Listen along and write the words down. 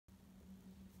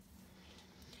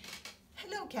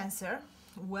Cancer,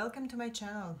 welcome to my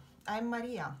channel. I'm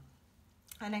Maria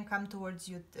and I come towards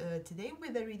you today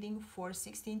with a reading for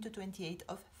 16 to 28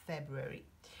 of February.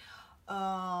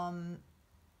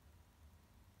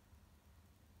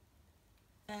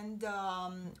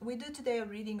 We do today a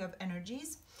reading of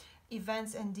energies,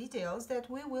 events and details that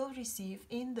we will receive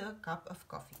in the cup of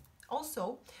coffee.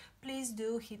 Also, please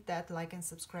do hit that like and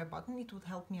subscribe button. It would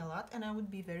help me a lot and I would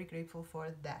be very grateful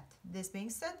for that. This being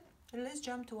said, let's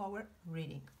jump to our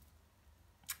reading.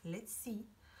 Let's see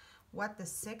what the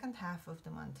second half of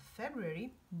the month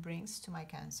February brings to my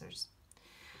Cancers.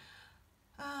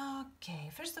 Okay,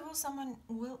 first of all, someone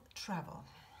will travel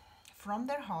from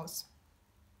their house.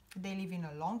 They live in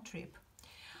a long trip.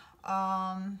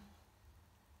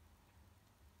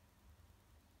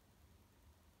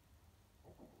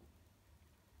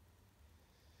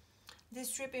 This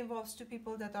trip involves two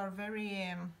people that are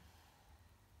very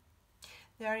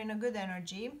they are in a good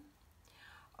energy.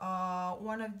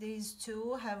 One of these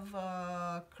two have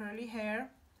curly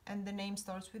hair and the name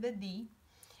starts with a D,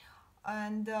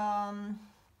 and they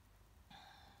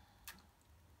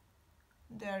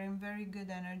are in very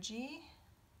good energy.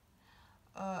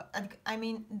 I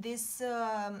mean, this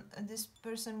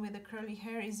person with the curly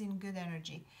hair is in good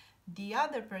energy. The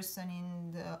other person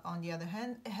on the other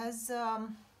hand has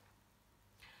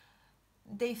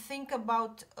they think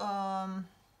about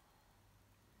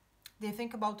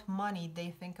money, they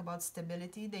think about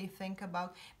stability, they think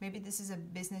about, maybe this is a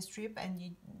business trip and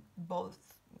you both,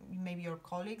 maybe your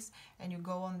colleagues, and you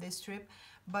go on this trip,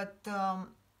 but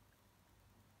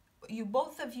you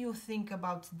both of you think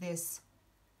about this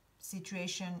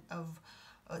situation of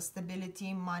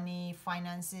stability, money,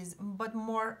 finances, but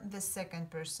more the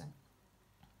second person.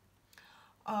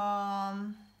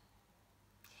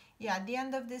 Yeah, at the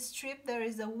end of this trip there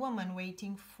is a woman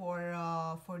waiting for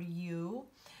you.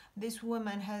 This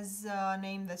woman has a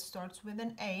name that starts with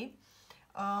an A,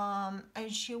 and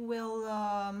she will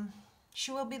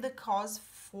be the cause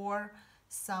for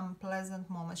some pleasant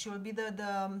moments. She will be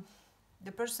the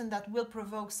person that will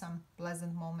provoke some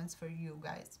pleasant moments for you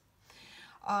guys.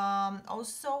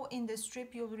 Also in this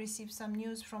trip you'll receive some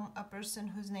news from a person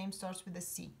whose name starts with a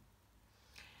C.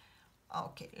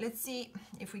 Okay, let's see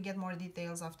if we get more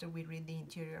details after we read the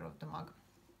interior of the mug.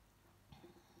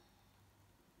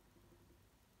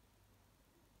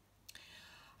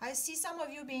 I see some of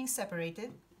you being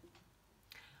separated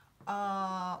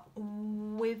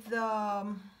with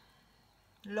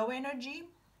low energy,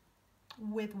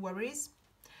 with worries.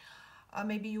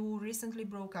 Maybe you recently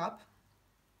broke up,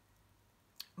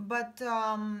 but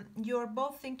you're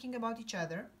both thinking about each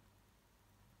other.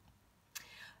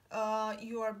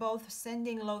 You are both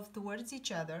sending love towards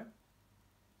each other.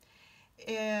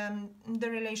 The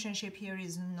relationship here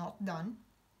is not done.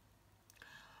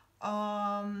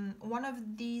 One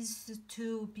of these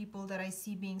two people that I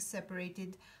see being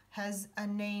separated has a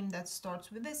name that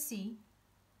starts with a C.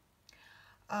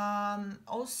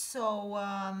 Also,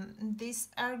 this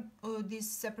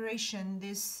separation,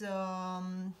 this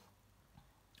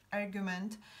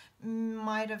argument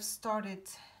might have started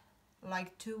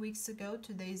like 2 weeks ago,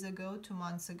 2 days ago, 2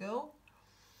 months ago.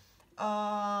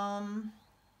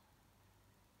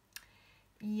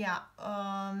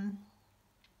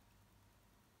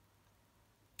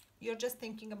 You're just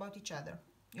thinking about each other.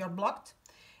 You're blocked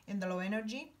in the low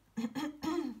energy.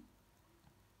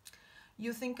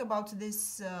 You think about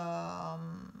this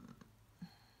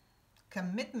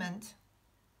commitment.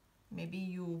 Maybe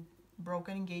you broke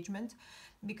an engagement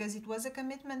because it was a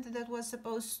commitment that was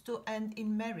supposed to end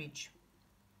in marriage.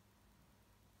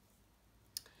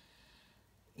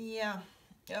 Yeah,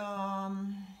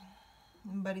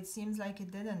 but it seems like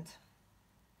it didn't.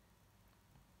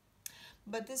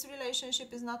 But this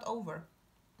relationship is not over.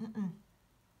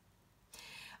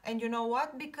 And you know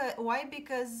what? Why?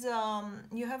 Because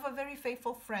you have a very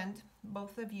faithful friend,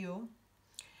 both of you,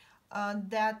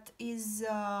 that is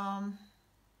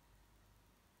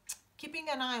keeping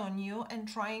an eye on you and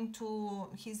trying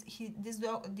to.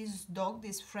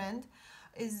 This friend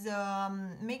is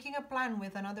making a plan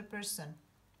with another person.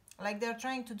 Like they're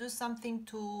trying to do something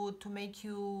to make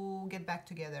you get back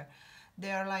together.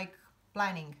 They're like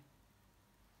planning.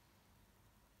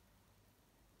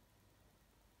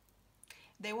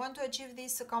 They want to achieve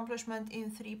this accomplishment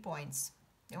in 3 points.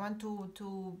 They want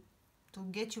to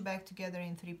get you back together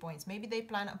in 3 points. Maybe they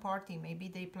plan a party. Maybe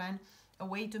they plan a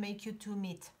way to make you two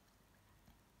meet.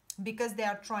 Because they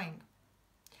are trying.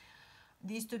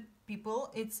 These two people,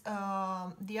 it's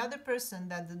the other person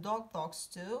that the dog talks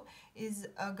to is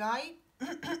a guy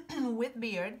with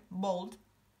beard, bald,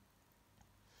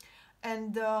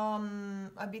 and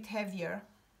a bit heavier.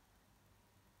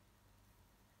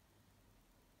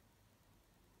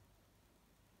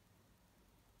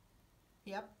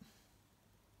 Yep.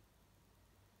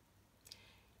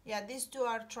 Yeah, these two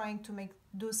are trying to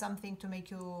do something to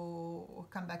make you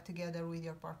come back together with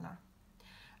your partner.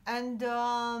 And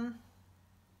the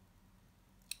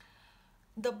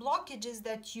blockages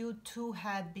that you two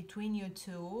had between you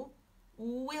two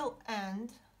will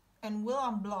end and will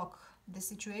unblock. The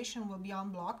situation will be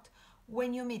unblocked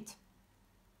when you meet.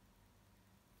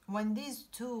 When these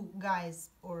two guys,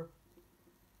 or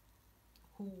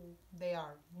who they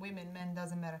are, women, men,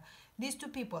 doesn't matter, these two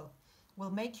people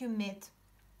will make you meet,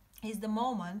 is the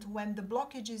moment when the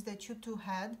blockages that you two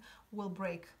had will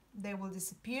break. They will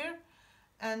disappear,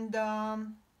 and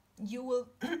you will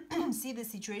see the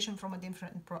situation from a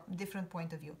different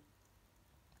point of view.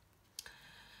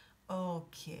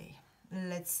 Okay,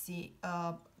 let's see.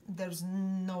 There's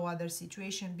no other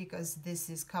situation because this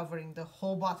is covering the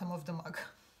whole bottom of the mug.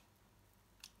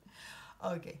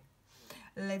 Okay,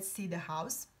 let's see the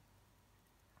house.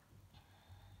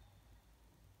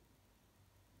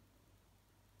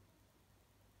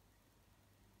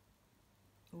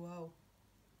 Wow.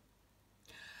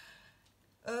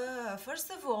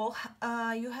 First of all,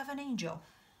 you have an angel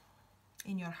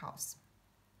in your house.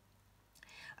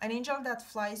 An angel that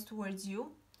flies towards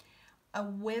you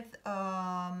with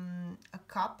a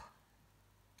cup,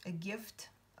 a gift,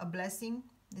 a blessing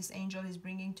this angel is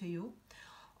bringing to you.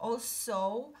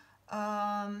 Also,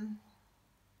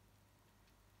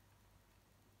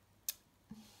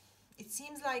 it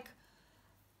seems like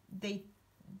they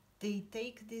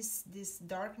take this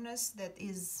darkness that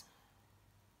is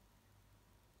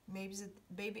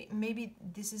maybe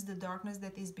this is the darkness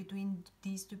that is between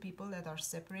these two people that are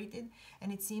separated,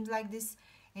 and it seems like this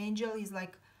angel is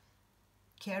like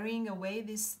carrying away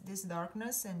this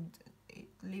darkness, and it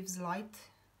leaves light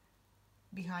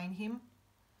behind him.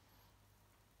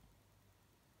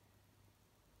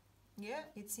 Yeah,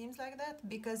 it seems like that,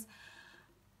 because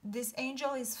this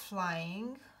angel is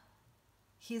flying,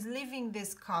 he's leaving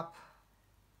this cup,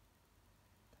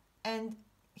 and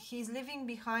he's leaving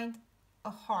behind a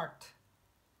heart,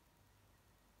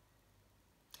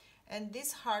 and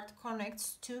this heart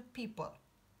connects two people,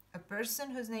 a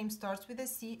person whose name starts with a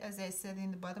C, as I said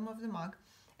in the bottom of the mug,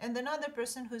 and another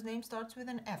person whose name starts with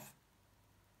an F.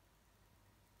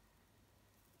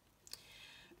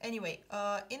 Anyway,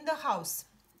 in the house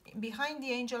behind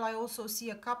the angel, I also see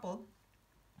a couple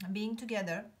being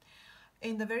together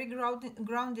in the very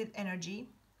grounded energy.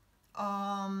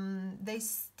 They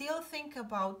still think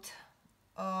about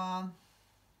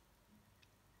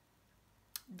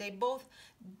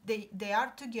they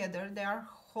are together, they are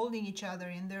holding each other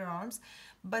in their arms,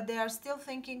 but they are still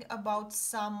thinking about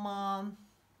some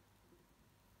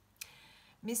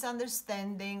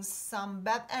misunderstandings, some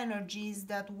bad energies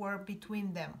that were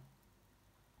between them.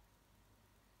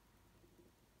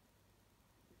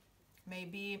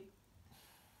 Maybe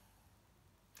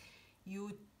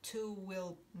you two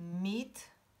will meet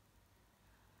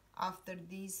after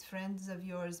these friends of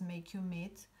yours make you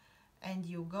meet, and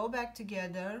you go back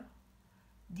together.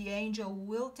 The angel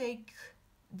will take,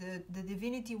 the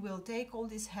divinity will take all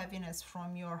this heaviness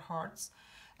from your hearts,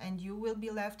 and you will be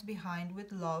left behind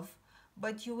with love,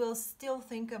 but you will still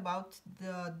think about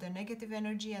the negative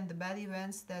energy and the bad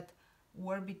events that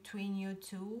were between you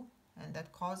two and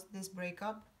that caused this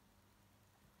breakup.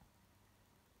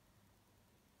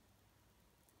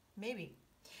 Maybe.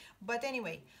 But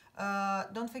anyway,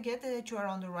 don't forget that you are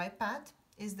on the right path,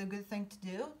 is the good thing to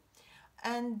do.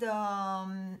 And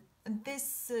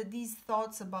these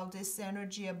thoughts about this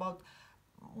energy, about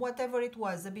whatever it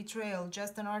was, a betrayal,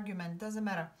 just an argument, doesn't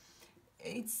matter.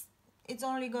 It's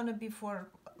only gonna be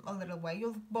for a little while.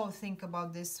 You'll both think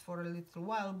about this for a little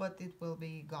while, but it will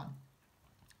be gone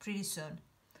pretty soon.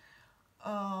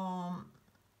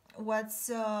 What's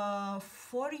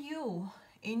for you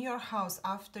in your house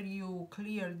after you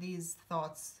clear these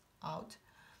thoughts out?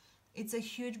 It's a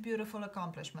huge, beautiful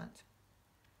accomplishment.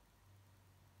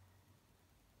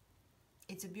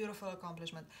 It's a beautiful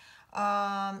accomplishment.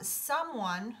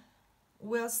 Someone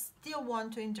will still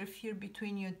want to interfere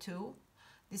between you two.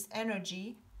 This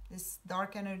energy, this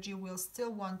dark energy, will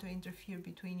still want to interfere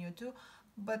between you two,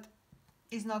 but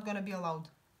is not going to be allowed.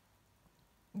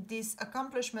 This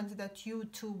accomplishment that you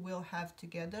two will have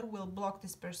together will block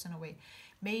this person away.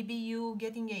 Maybe you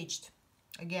get engaged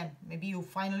again, maybe you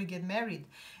finally get married,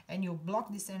 and you block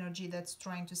this energy that's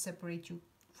trying to separate you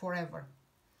forever.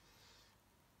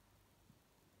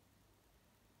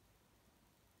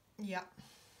 Yeah.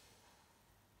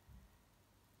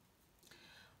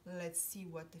 Let's see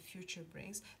what the future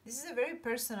brings. This is a very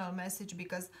personal message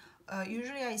because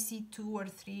usually I see 2 or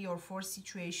 3 or 4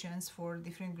 situations for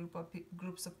different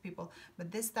groups of people,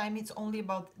 but this time it's only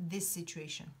about this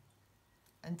situation.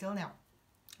 Until now,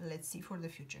 let's see for the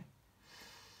future.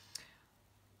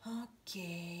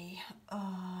 Okay.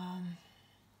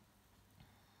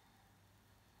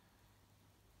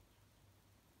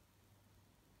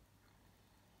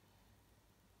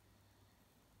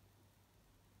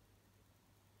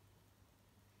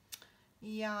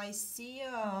 Yeah, I see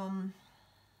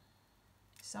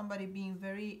somebody being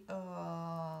very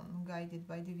guided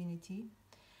by divinity.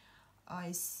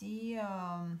 I see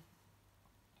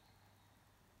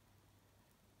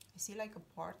like a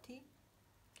party.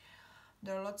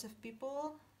 There are lots of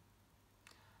people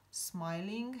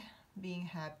smiling, being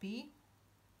happy.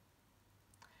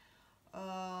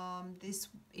 This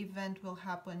event will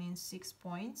happen in 6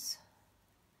 points.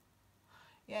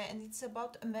 Yeah, and it's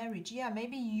about a marriage. Yeah,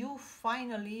 maybe you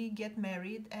finally get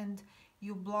married and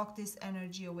you block this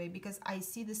energy away, because I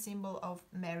see the symbol of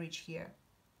marriage here.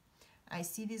 I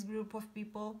see this group of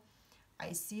people.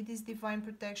 I see this divine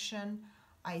protection.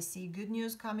 I see good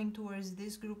news coming towards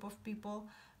this group of people.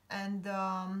 And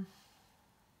I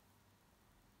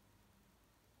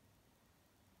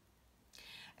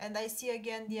see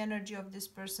again the energy of this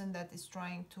person that is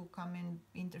trying to come and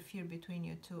interfere between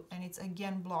you two. And it's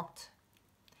again blocked.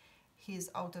 He's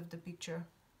out of the picture.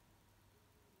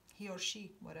 He or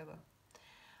she, whatever.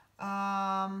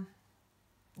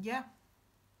 Yeah.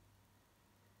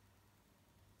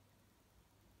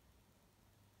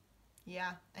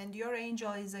 Yeah, and your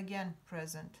angel is again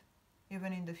present,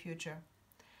 even in the future.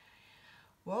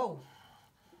 Whoa.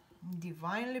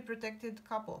 Divinely protected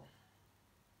couple.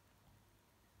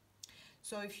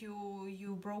 So if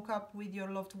you broke up with your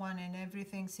loved one and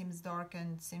everything seems dark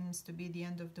and seems to be the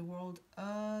end of the world,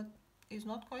 it's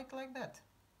not quite like that.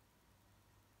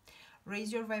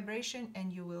 Raise your vibration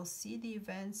and you will see the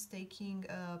events taking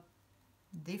a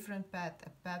different path, a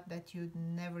path that you'd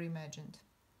never imagined.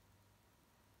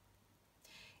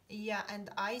 Yeah, and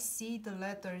I see the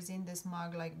letters in this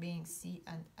mug like being C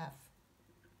and F.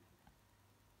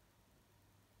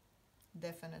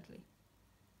 Definitely.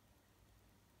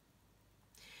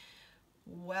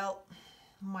 Well,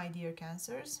 my dear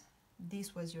Cancers,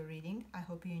 this was your reading. I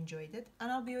hope you enjoyed it,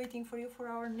 and I'll be waiting for you for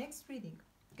our next reading.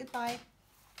 Goodbye.